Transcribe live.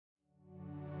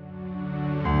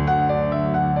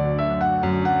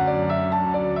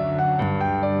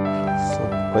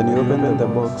When you open the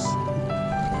box,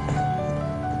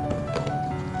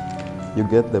 you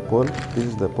get the pole. This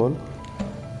is the pole.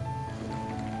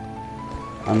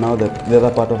 And now the other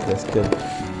part of the scale.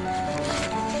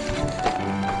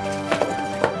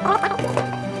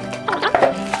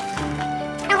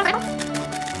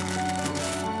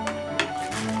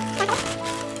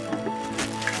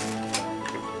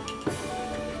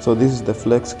 So this is the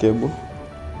flex cable.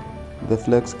 The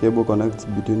flex cable connects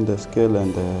between the scale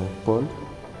and the pole.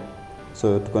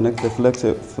 So to connect the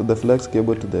flex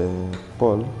cable to the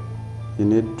pole, you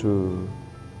need to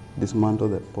dismantle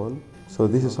the pole. So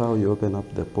this is how you open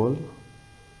up the pole.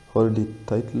 Hold it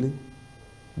tightly,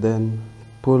 then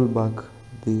pull back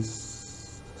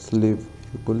this sleeve.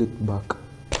 You pull it back,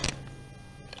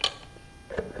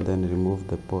 then remove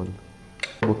the pole. The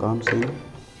cable comes in.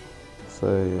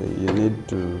 So you need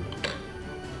to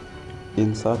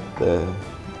insert the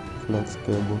flex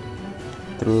cable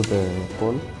through the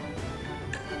pole.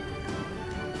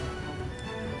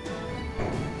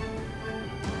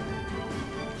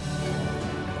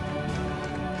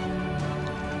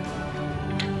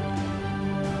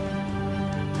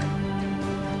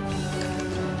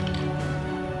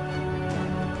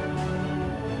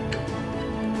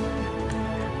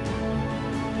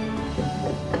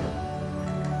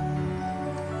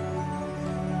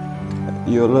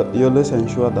 You always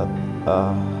ensure that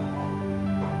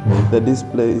the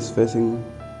display is facing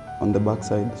on the back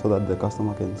side so that the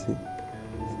customer can see.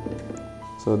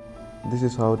 So this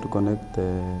is how to connect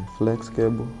the flex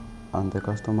cable and the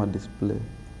customer display.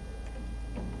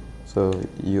 So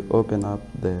you open up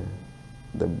the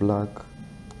black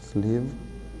sleeve,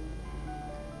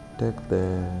 take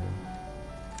the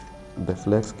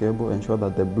flex cable, ensure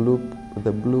that the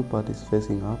blue part is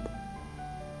facing up.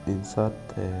 Insert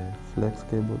the flex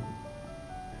cable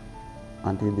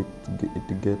until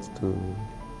it gets to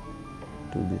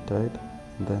be tight,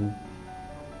 and then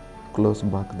close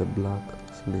back the black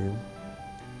sleeve,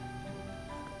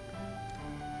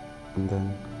 and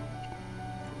then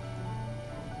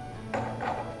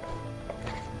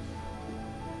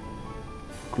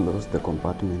close the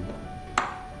compartment.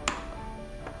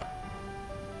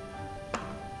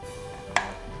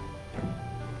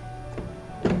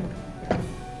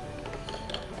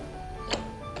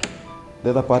 The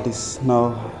other part is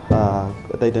now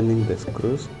tightening the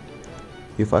screws.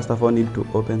 You first of all need to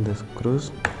open the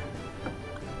screws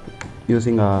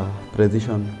using a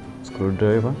precision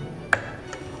screwdriver.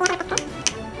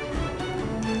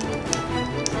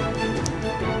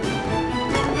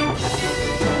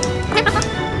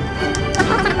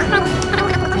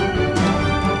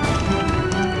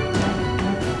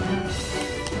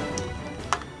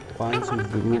 Once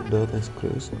you've removed all the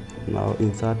screws, now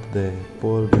insert the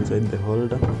pole inside the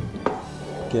holder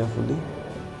carefully,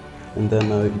 and then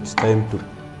now it's time to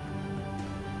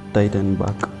tighten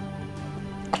back.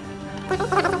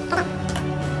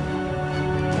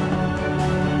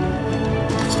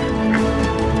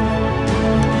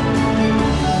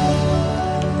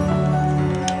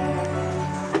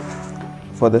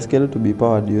 For the scale to be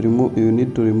powered, you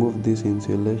need to remove this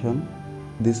insulation,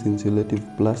 this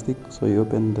insulative plastic. So you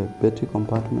open the battery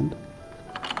compartment.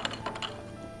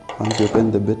 Once you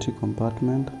open the battery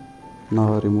compartment,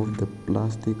 now remove the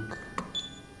plastic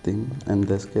thing, and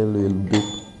the scale will beep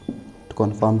to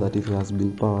confirm that it has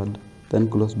been powered. Then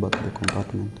close back the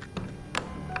compartment.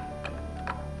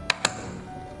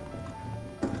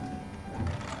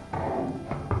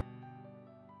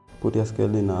 Put your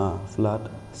scale in a flat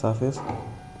surface,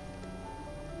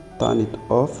 turn it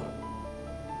off,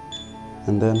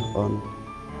 and then on.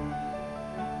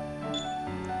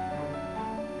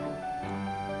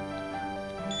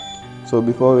 So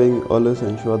before weighing, always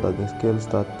ensure that the scale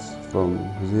starts from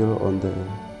 0 on the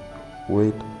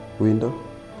weight window.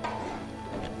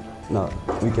 Now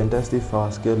we can test if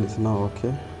our scale is now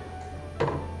okay.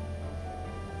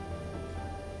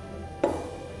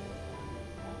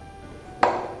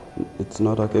 It's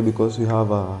not okay because we have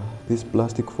this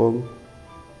plastic foam.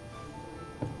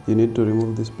 You need to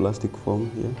remove this plastic foam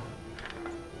here.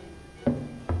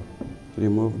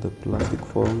 Remove the plastic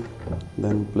foam,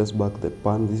 then place back the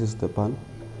pan. This is the pan.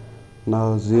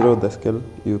 Now zero the scale.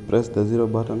 You press the 0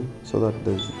 button so that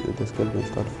the scale can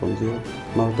start from 0.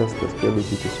 Now test the scale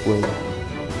if it is weighing,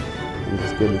 and the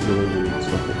scale is weighing. It's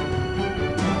okay.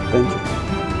 Thank you.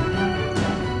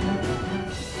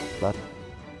 That